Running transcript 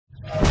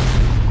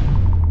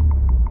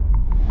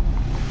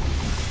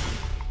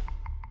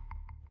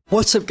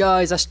What's up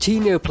guys,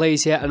 Ashtinho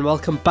Plays here and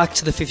welcome back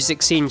to the FIFA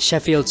 16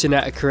 Sheffield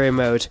United Career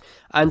Mode.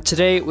 And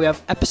today we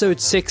have episode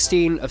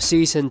 16 of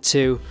season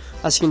 2.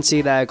 As you can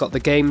see there, I got the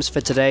games for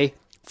today.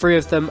 3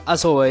 of them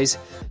as always.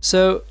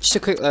 So just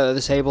a quick look at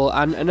the table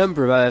and a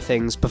number of other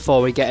things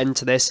before we get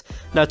into this.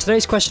 Now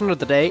today's question of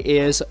the day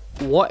is,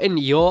 what in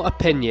your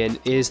opinion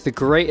is the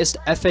greatest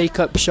FA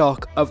Cup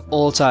shock of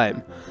all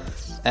time?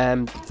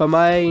 For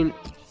mine,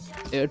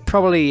 it would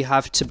probably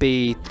have to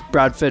be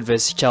Bradford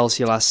vs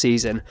Chelsea last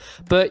season,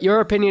 but your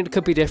opinion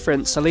could be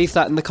different, so leave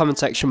that in the comment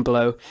section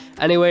below.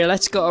 Anyway,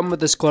 let's get on with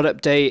the squad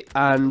update,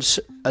 and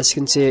as you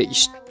can see,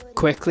 just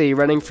quickly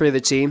running through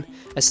the team,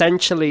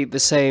 essentially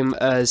the same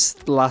as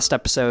the last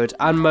episode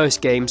and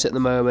most games at the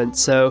moment.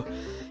 So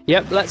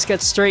yep, let's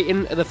get straight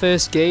into the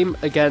first game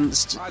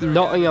against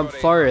Nottingham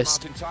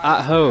Forest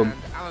at home.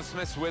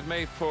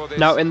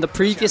 Now in the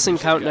previous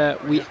encounter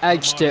we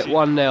edged it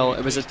 1-0,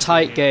 it was a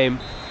tight game,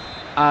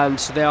 and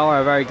they are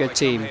a very good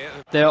team.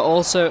 They are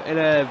also in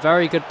a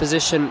very good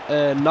position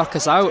to knock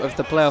us out of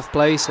the playoff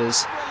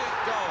places.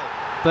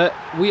 But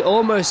we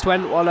almost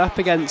went one up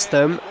against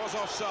them,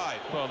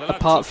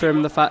 apart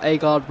from the fact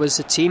Agard was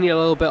a teeny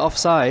little bit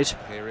offside.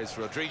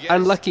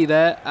 Unlucky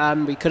there,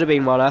 and we could have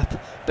been one up.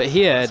 But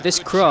here, this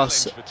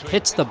cross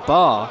hits the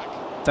bar.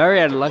 Very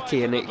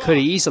unlucky, and it could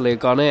easily have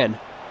gone in.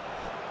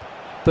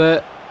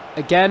 But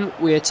again,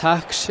 we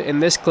attacked in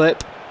this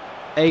clip.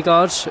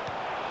 Agard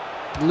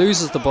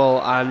loses the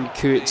ball and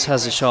Coots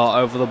has a shot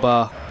over the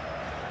bar.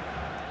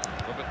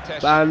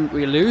 And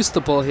we lose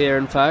the ball here,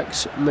 in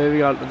fact,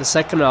 moving on to the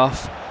second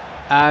half,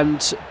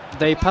 and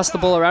they pass the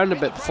ball around a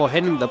bit before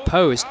hitting the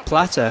post.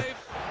 Platter,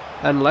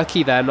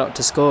 unlucky there not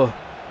to score.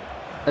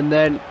 And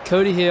then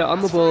Cody here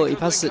on the ball, he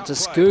passes it to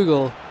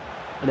Skugel,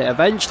 and it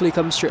eventually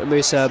comes through to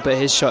Musa, but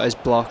his shot is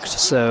blocked,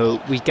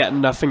 so we get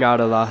nothing out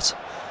of that.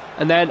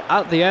 And then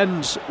at the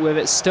end, with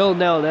it still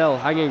 0-0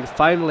 hanging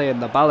finally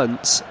in the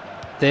balance,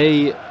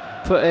 they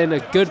put in a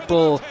good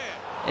ball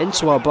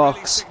into our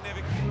box,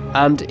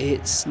 and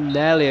it's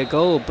nearly a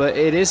goal, but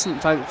it isn't,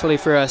 thankfully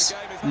for us.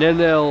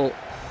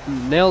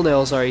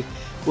 0-0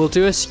 will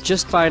do us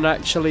just fine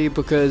actually,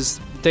 because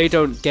they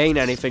don't gain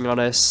anything on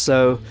us,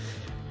 so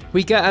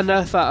we get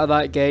enough out of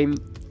that game.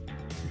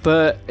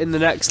 But in the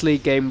next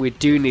league game we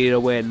do need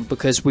a win,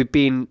 because we've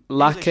been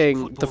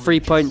lacking the 3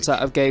 points out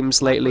of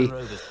games lately.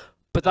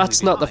 But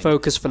that's not the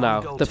focus for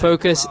now. The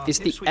focus is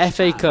the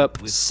FA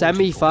Cup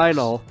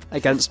semi-final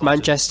against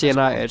Manchester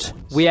United.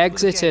 We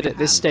exited at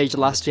this stage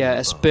last year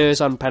as Spurs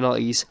on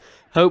penalties.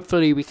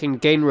 Hopefully we can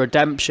gain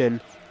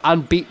redemption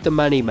and beat the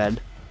many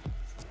men.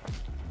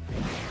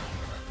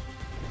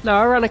 Now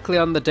ironically,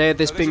 on the day of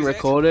this being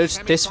recorded,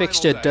 this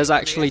fixture does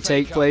actually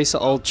take place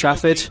at Old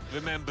Trafford,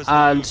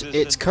 and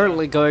it's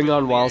currently going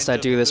on whilst I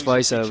do this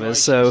voiceover,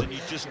 so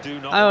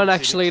I don't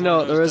actually know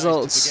what the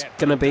result's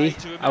gonna be.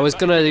 I was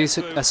gonna do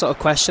a sort of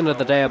question of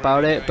the day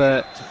about it,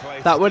 but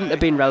that wouldn't have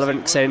been relevant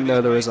because I didn't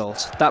know the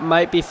result. That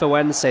might be for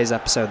Wednesday's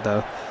episode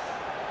though.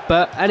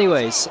 But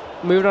anyways,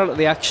 moving on to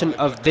the action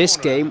of this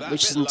game,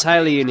 which is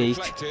entirely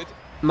unique.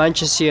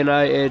 Manchester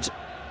United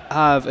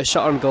have a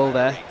shot on goal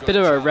there. Bit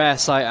of a rare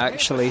sight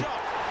actually.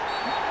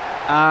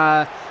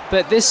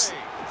 But this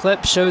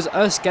clip shows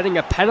us getting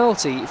a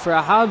penalty for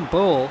a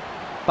handball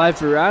by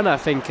Varane, I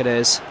think it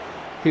is,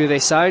 who they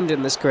signed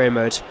in this career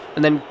mode.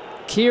 And then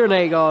Kieran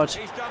Agard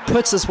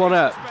puts this one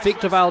up.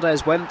 Victor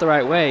Valdez went the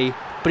right way,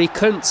 but he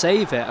couldn't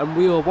save it, and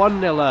we were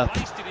 1-0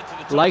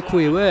 up, like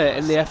we were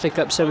in the FA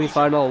Cup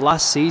semi-final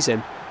last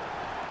season.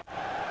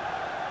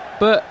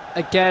 But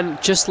again,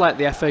 just like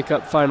the FA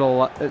Cup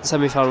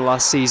semi-final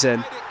last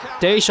season,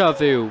 deja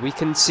vu, we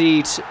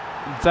concede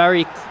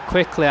very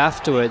quickly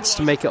afterwards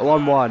to make it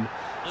 1-1.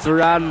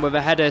 Varane with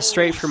a header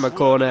straight from a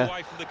corner,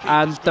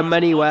 and the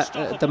many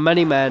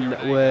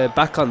men were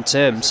back on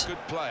terms.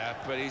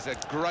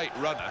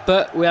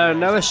 But we had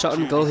another shot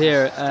on goal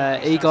here,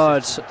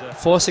 Agard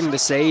forcing the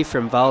save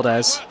from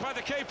Valdez.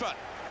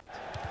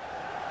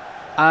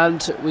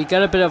 And we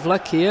get a bit of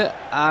luck here,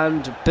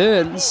 and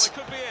Burns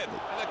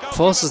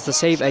forces the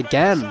save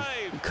again.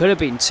 It could have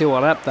been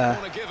 2-1 up there.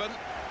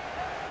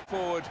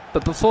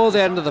 But before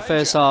the end of the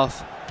first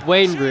half,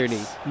 Wayne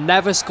Rooney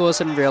never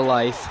scores in real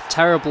life.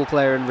 Terrible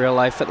player in real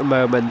life at the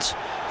moment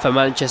for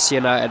Manchester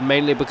United,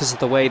 mainly because of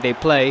the way they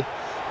play.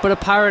 But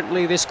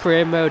apparently this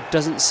career mode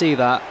doesn't see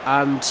that,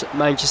 and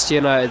Manchester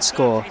United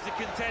score.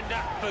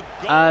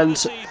 And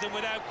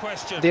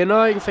the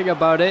annoying thing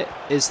about it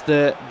is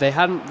that they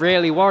hadn't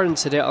really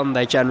warranted it on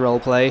their general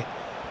play,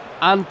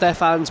 and their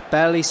fans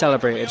barely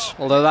celebrated,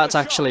 although that's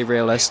actually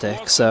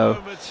realistic,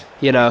 so,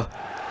 you know.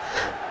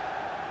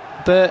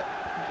 But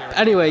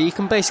anyway, you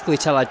can basically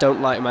tell I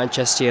don't like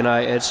Manchester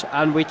United,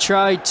 and we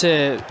tried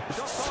to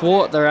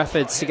thwart their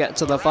efforts to get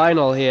to the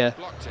final here,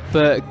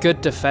 but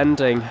good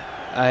defending,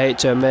 I hate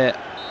to admit,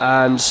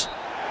 and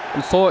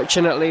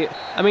unfortunately,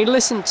 I mean,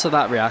 listen to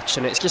that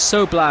reaction, it's just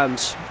so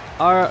bland.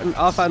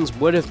 Our fans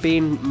would have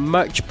been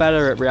much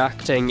better at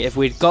reacting if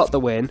we'd got the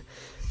win,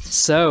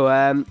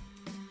 so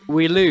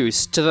we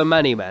lose to the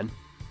many men.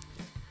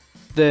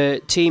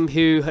 the team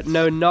who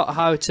know not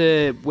how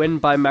to win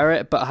by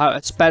merit, but how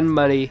to spend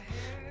money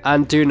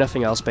and do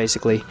nothing else,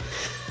 basically.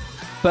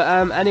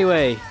 But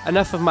anyway,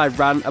 enough of my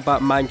rant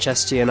about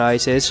Manchester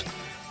United.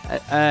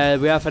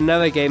 We have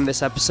another game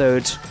this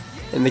episode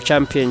in the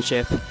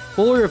Championship.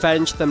 We'll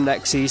revenge them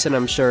next season,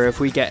 I'm sure, if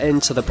we get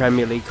into the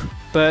Premier League.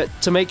 But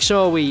to make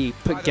sure we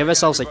give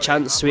ourselves a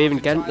chance to even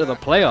get into the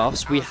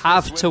playoffs, we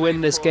have to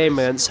win this game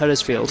against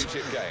Huddersfield.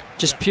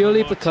 Just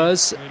purely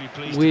because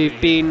we've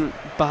been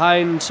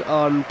behind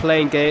on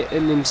playing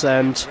games,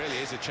 and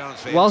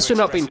whilst we've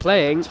not been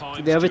playing,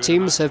 the other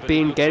teams have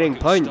been gaining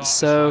points,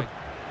 so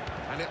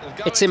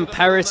it's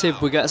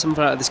imperative we get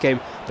something out of this game.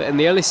 But in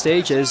the early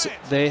stages,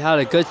 they had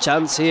a good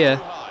chance here,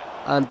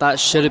 and that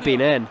should have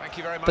been in.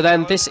 But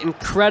then this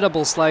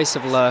incredible slice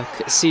of luck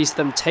sees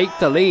them take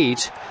the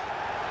lead,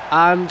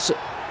 and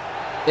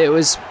it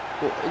was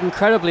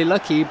incredibly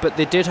lucky, but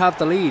they did have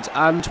the lead,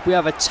 and we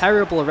have a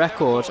terrible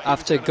record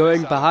after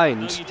going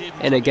behind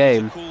in a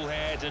game.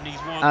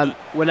 And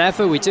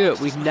whenever we do it,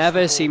 we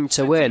never seem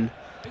to win.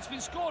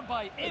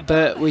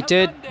 But we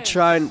did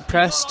try and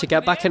press to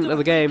get back into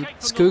the game.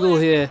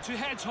 Skugel here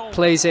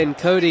plays in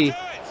Cody,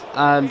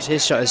 and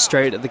his shot is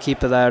straight at the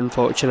keeper there,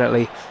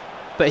 unfortunately.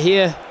 But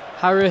here,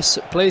 Harris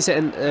plays it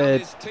in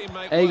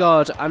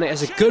Agard, and it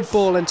is a good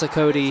ball into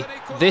Cody.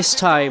 This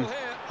time,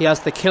 he has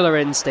the killer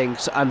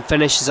instinct and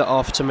finishes it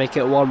off to make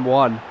it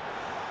 1-1.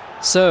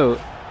 So,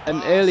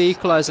 an early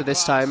equaliser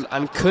this time,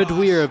 and could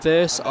we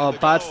reverse our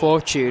bad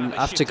fortune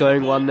after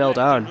going 1-0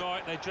 down?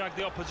 They dragged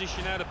the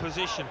opposition out of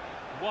position.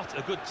 What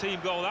a good team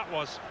goal that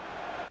was.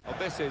 Well,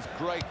 this is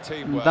great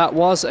teamwork. That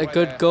was a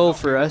good goal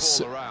for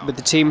us with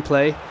the team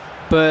play,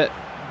 but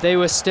they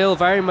were still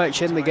very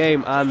much in the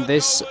game, and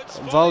this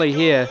volley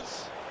here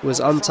was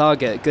on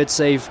target. Good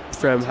save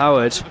from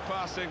Howard,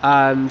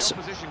 and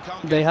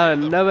they had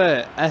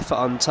another effort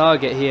on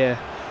target here.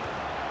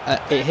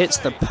 It hits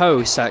the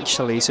post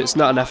actually, so it's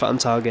not an effort on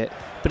target,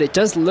 but it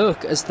does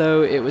look as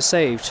though it was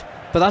saved.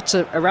 But that's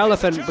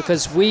irrelevant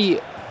because we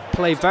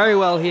play very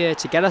well here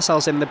to get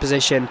ourselves in the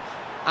position,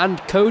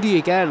 and Cody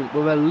again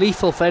with a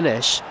lethal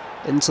finish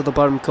into the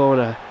bottom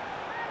corner.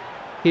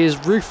 He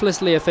is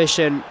ruthlessly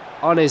efficient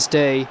on his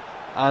day,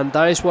 and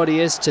that is what he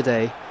is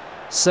today.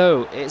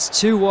 So it's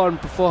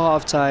 2-1 before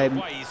half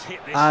time,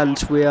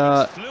 and we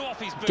are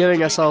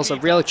giving ourselves a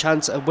real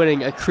chance of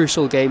winning a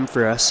crucial game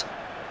for us.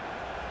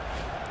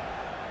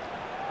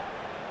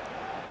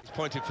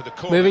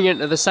 Moving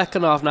into the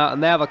second half now,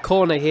 and they have a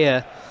corner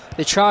here.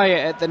 They try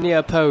it at the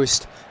near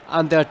post,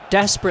 and they're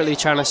desperately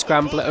trying to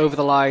scramble it over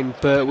the line,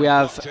 but we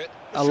have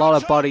a lot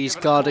of bodies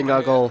guarding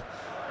our goal.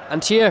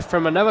 And here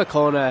from another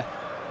corner,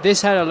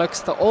 this header looks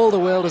to all the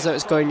world as though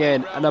it's going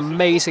in. An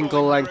amazing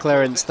goal line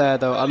clearance there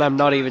though, and I'm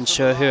not even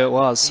sure who it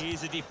was.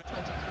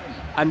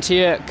 And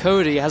here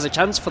Cody has a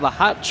chance for the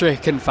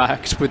hat-trick, in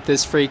fact, with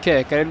this free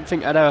kick. I didn't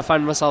think I'd ever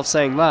find myself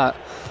saying that.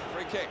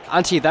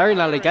 And he very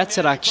nearly gets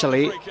it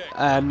actually,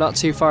 not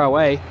too far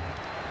away.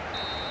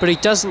 But he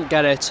doesn't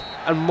get it,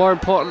 and more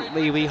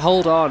importantly we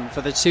hold on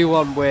for the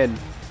 2-1 win.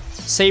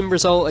 Same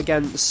result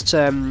against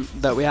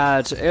that we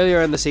had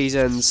earlier in the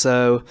season,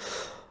 so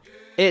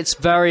it's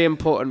very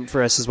important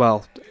for us as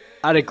well.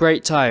 At a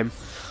great time.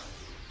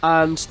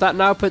 And that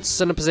now puts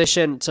us in a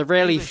position to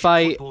really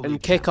fight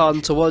and kick on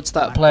towards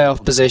that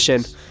playoff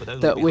position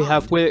that we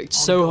have worked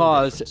so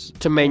hard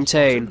to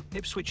maintain.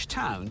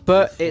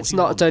 But it's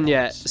not done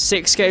yet.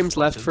 6 games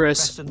left for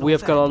us. We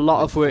have got a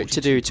lot of work to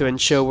do to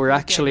ensure we're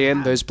actually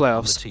in those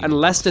playoffs. And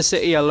Leicester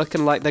City are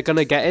looking like they're going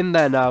to get in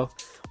there now.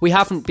 We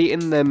haven't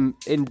beaten them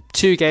in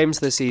 2 games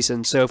this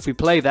season, so if we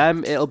play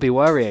them, it'll be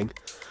worrying.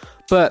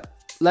 But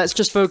let's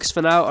just focus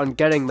for now on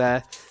getting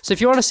there. So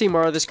if you want to see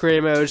more of this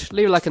career mode,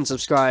 leave a like and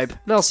subscribe,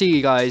 and I'll see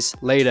you guys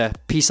later.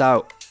 Peace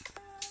out.